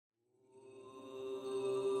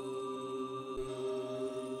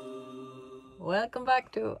Welcome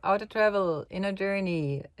back to Outer Travel Inner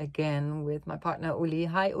Journey again with my partner Uli.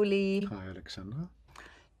 Hi Uli. Hi, Alexandra.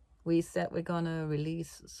 We said we're gonna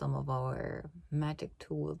release some of our magic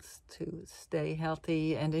tools to stay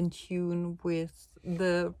healthy and in tune with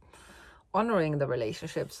the honoring the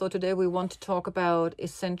relationship. So today we want to talk about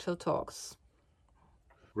essential talks.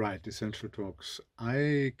 Right, Essential Talks.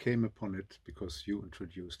 I came upon it because you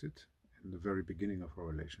introduced it in the very beginning of our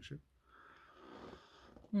relationship.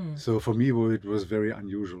 So for me, it was very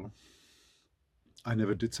unusual. I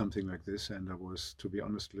never did something like this, and I was, to be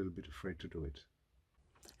honest, a little bit afraid to do it.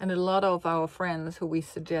 And a lot of our friends who we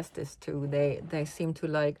suggest this to, they seem to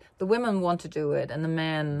like, the women want to do it and the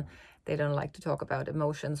men, they don't like to talk about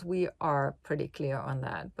emotions. We are pretty clear on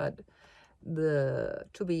that. But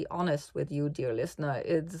to be honest with you, dear listener,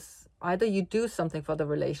 it's either you do something for the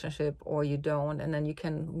relationship or you don't, and then you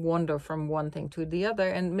can wander from one thing to the other.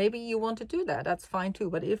 And maybe you want to do that, that's fine too.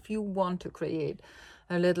 But if you want to create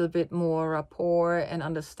a little bit more rapport and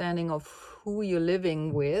understanding of who you're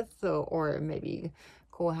living with, or maybe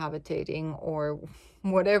cohabitating or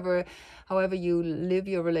whatever, however you live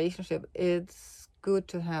your relationship, it's good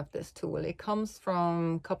to have this tool. It comes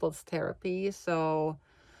from couples therapy,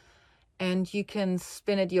 and you can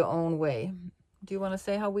spin it your own way. Do you want to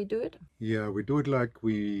say how we do it? Yeah, we do it like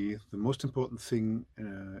the most important thing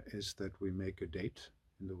is that we make a date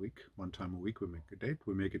in the week. One time a week, we make a date.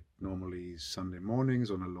 We make it normally Sunday mornings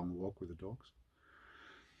on a long walk with the dogs.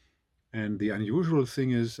 And the unusual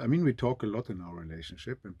thing is, I mean, we talk a lot in our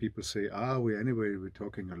relationship, and people say, we're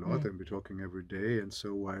talking a lot and we're talking every day. And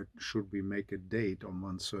so why should we make a date on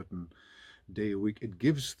one certain day a week? It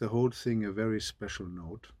gives the whole thing a very special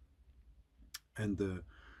note. And the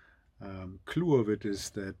clue of it is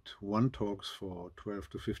that one talks for 12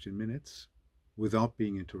 to 15 minutes without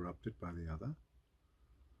being interrupted by the other.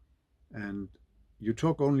 And you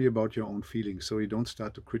talk only about your own feelings, so you don't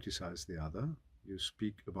start to criticize the other. You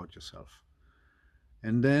speak about yourself.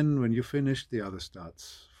 And then when you finish, the other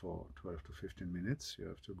starts for 12 to 15 minutes. You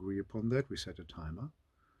have to agree upon that. We set a timer.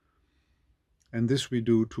 And this we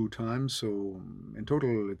do 2 times. So in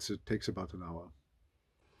total, it takes about an hour.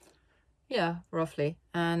 Yeah, roughly.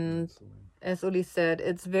 And as Uli said,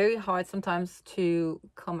 it's very hard sometimes to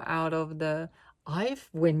come out of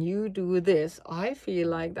when you do this, I feel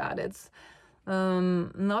like that. It's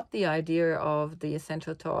not the idea of the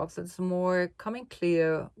essential talks. It's more coming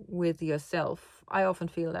clear with yourself. I often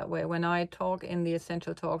feel that way when I talk in the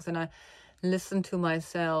essential talks and I listen to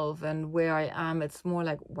myself and where I am. It's more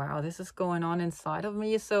like, wow, this is going on inside of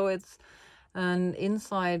me. So it's an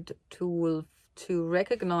inside tool to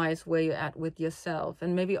recognize where you're at with yourself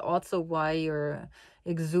and maybe also why you're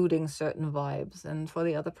exuding certain vibes, and for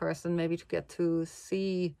the other person maybe to get to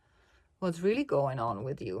see what's really going on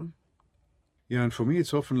with you. Yeah, and for me,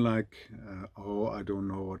 it's often like, I don't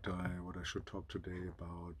know what I should talk today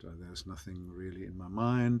about. There's nothing really in my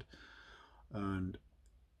mind. And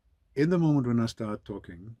in the moment when I start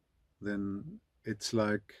talking, then it's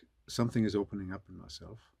like something is opening up in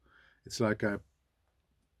myself. It's like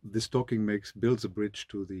this talking builds a bridge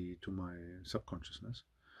to my subconsciousness,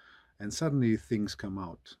 and suddenly things come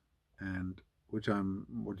out, and which I'm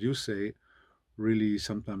what you say really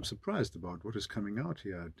sometimes surprised about what is coming out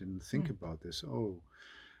here. I didn't think about this. Oh,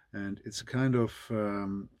 and it's a kind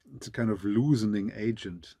of loosening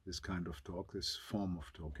agent. This kind of talk, this form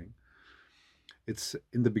of talking. It's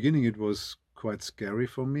in the beginning it was quite scary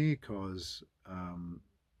for me because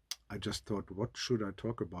I just thought, what should I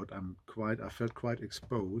talk about? I felt quite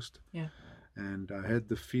exposed, Yeah. and I had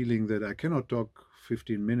the feeling that I cannot talk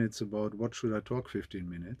 15 minutes about what should I talk 15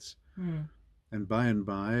 minutes. And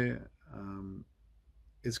by,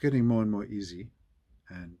 it's getting more and more easy,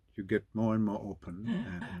 and you get more and more open.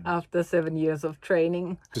 And After 7 years of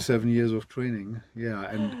training. after 7 years of training, yeah,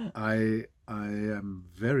 and I am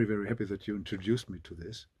very very happy that you introduced me to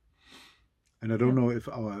this. And I don't know if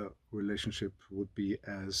our relationship would be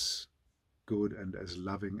as good and as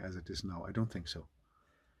loving as it is now. I don't think so.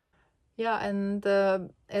 Yeah, and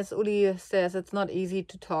as Uli says, it's not easy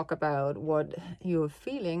to talk about what you're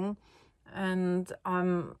feeling, and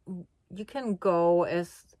you can go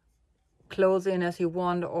as close in as you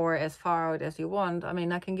want or as far out as you want. I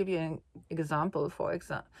mean, I can give you an example. For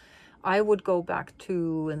example, I would go back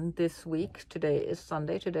to this week. Today is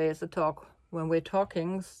Sunday. Today is the talk when we're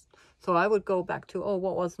talking. So I would go back to,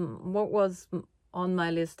 what was on my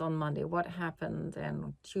list on Monday, what happened,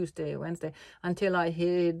 and Tuesday, Wednesday, until I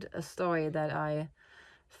heard a story that I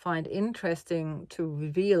find interesting to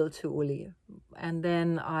reveal to Uli. And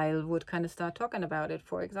then I would kind of start talking about it.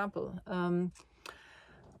 For example,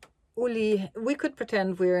 Uli, we could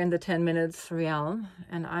pretend we're in the 10 minutes realm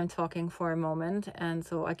and I'm talking for a moment. And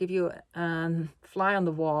so I give you a fly on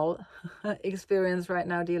the wall experience right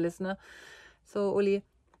now, dear listener. So, Uli,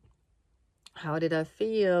 how did I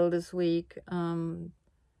feel this week?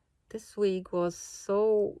 This week was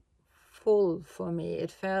so full for me. It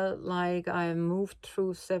felt like I moved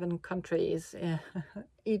through 7 countries.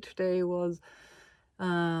 Each day was a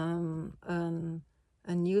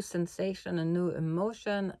new sensation, a new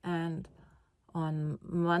emotion. And on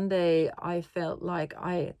Monday, I felt like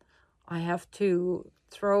I have to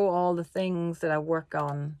throw all the things that I work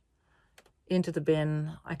on into the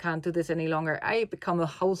bin. I can't do this any longer. I become a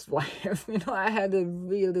housewife. I had a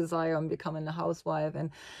real desire on becoming a housewife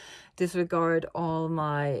and disregard all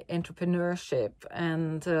my entrepreneurship.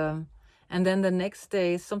 And then the next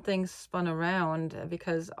day, something spun around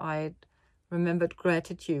because I remembered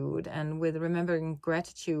gratitude. And with remembering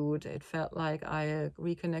gratitude, it felt like I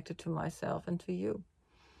reconnected to myself and to you.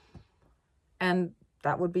 And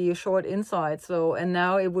that would be a short insight. So, and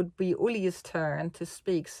now it would be Uli's turn to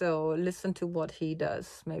speak. So listen to what he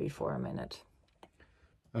does, maybe for a minute.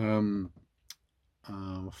 For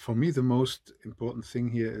me, the most important thing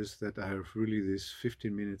here is that I have really these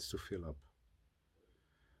 15 minutes to fill up.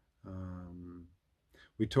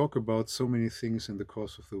 We talk about so many things in the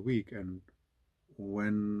course of the week, and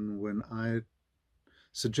when I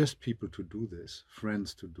suggest people to do this,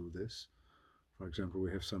 friends to do this, for example,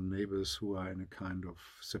 we have some neighbors who are in a kind of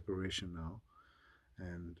separation now,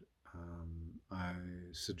 and I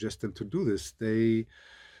suggest them to do this.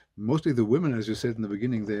 Mostly the women, as you said in the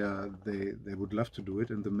beginning, they would love to do it.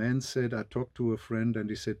 And the man said, I talked to a friend and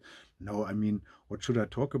he said, no, I mean, what should I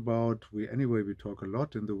talk about? We talk a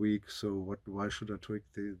lot in the week, so why should I take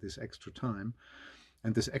this extra time?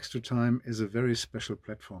 And this extra time is a very special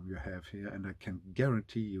platform you have here, and I can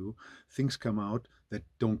guarantee you things come out that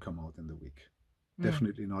don't come out in the week.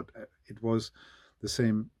 Definitely not. It was the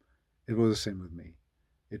same with me.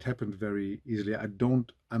 It happened very easily. I'm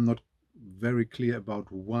not very clear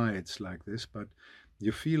about why it's like this, but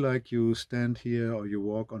you feel like you stand here or you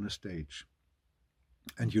walk on a stage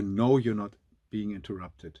and you know you're not being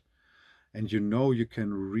interrupted, and you know you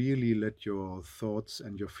can really let your thoughts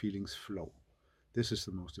and your feelings flow. This is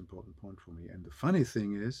the most important point for me. And the funny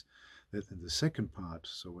thing is that in the second part,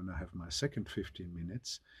 so when I have my second 15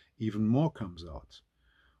 minutes, even more comes out.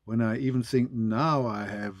 When I even think now I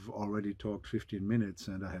have already talked 15 minutes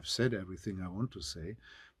and I have said everything I want to say,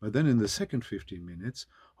 but then in the second 15 minutes,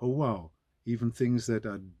 oh wow, even things that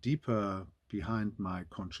are deeper behind my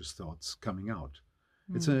conscious thoughts coming out.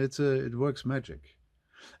 It works magic.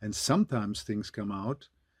 And sometimes things come out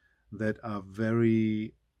that are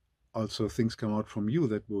things come out from you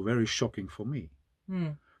that were very shocking for me.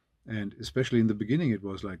 And especially in the beginning, it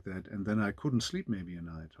was like that. And then I couldn't sleep maybe a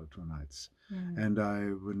night or 2 nights. And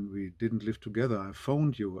when we didn't live together, I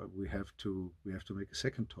phoned you. We have to make a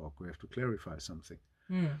second talk. We have to clarify something.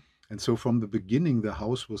 And so from the beginning, the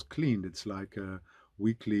house was cleaned. It's like a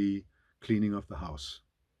weekly cleaning of the house.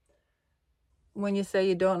 When you say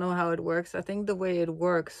you don't know how it works, I think the way it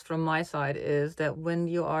works from my side is that when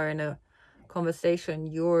you are in a conversation,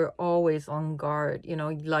 you're always on guard,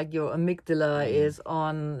 like your amygdala is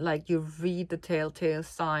on, like you read the telltale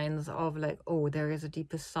signs of like, oh, there is a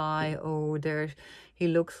deeper sigh, oh, he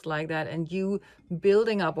looks like that, and you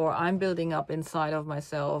building up, or I'm building up inside of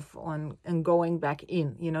myself and going back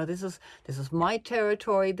in, this is my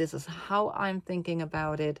territory, this is how I'm thinking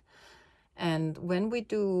about it. And when we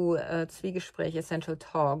do Zwiegespräch essential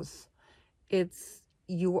talks,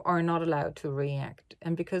 you are not allowed to react.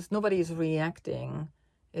 And because nobody is reacting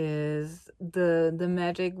is the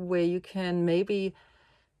magic where you can maybe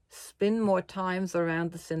spin more times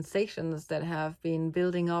around the sensations that have been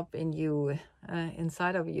building up in you,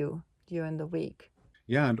 inside of you during the week.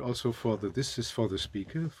 Yeah, and also this is for the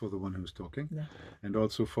speaker, for the one who's talking, and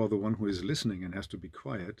also for the one who is listening and has to be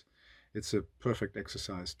quiet. It's a perfect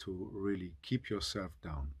exercise to really keep yourself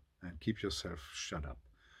down and keep yourself shut up.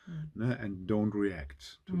 And don't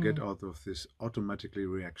react, to get out of this automatically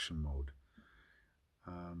reaction mode.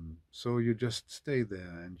 So you just stay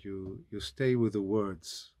there and you stay with the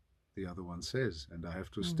words the other one says, and I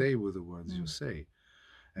have to stay with the words you say.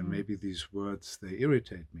 And maybe these words, they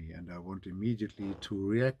irritate me and I want immediately to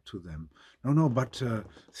react to them. No, but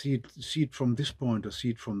see it from this point or see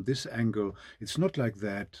it from this angle. It's not like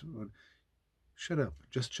that. Shut up.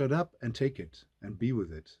 Just shut up and take it and be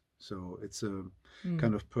with it. So it's a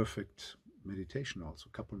kind of perfect meditation also,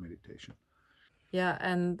 couple meditation. Yeah,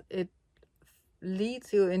 and it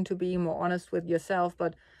leads you into being more honest with yourself.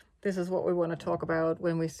 But this is what we want to talk about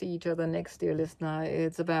when we see each other next, dear listener.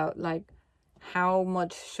 It's about like how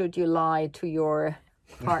much should you lie to your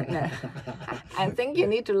partner? I think you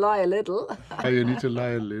need to lie a little. You need to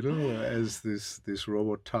lie a little, as this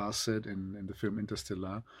robot Tar said in the film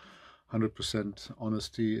Interstellar. 100%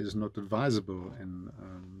 honesty is not advisable in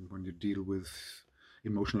when you deal with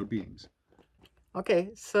emotional beings. Okay,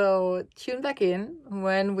 so tune back in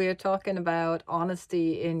when we're talking about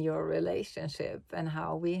honesty in your relationship and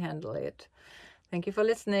how we handle it. Thank you for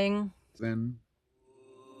listening. Then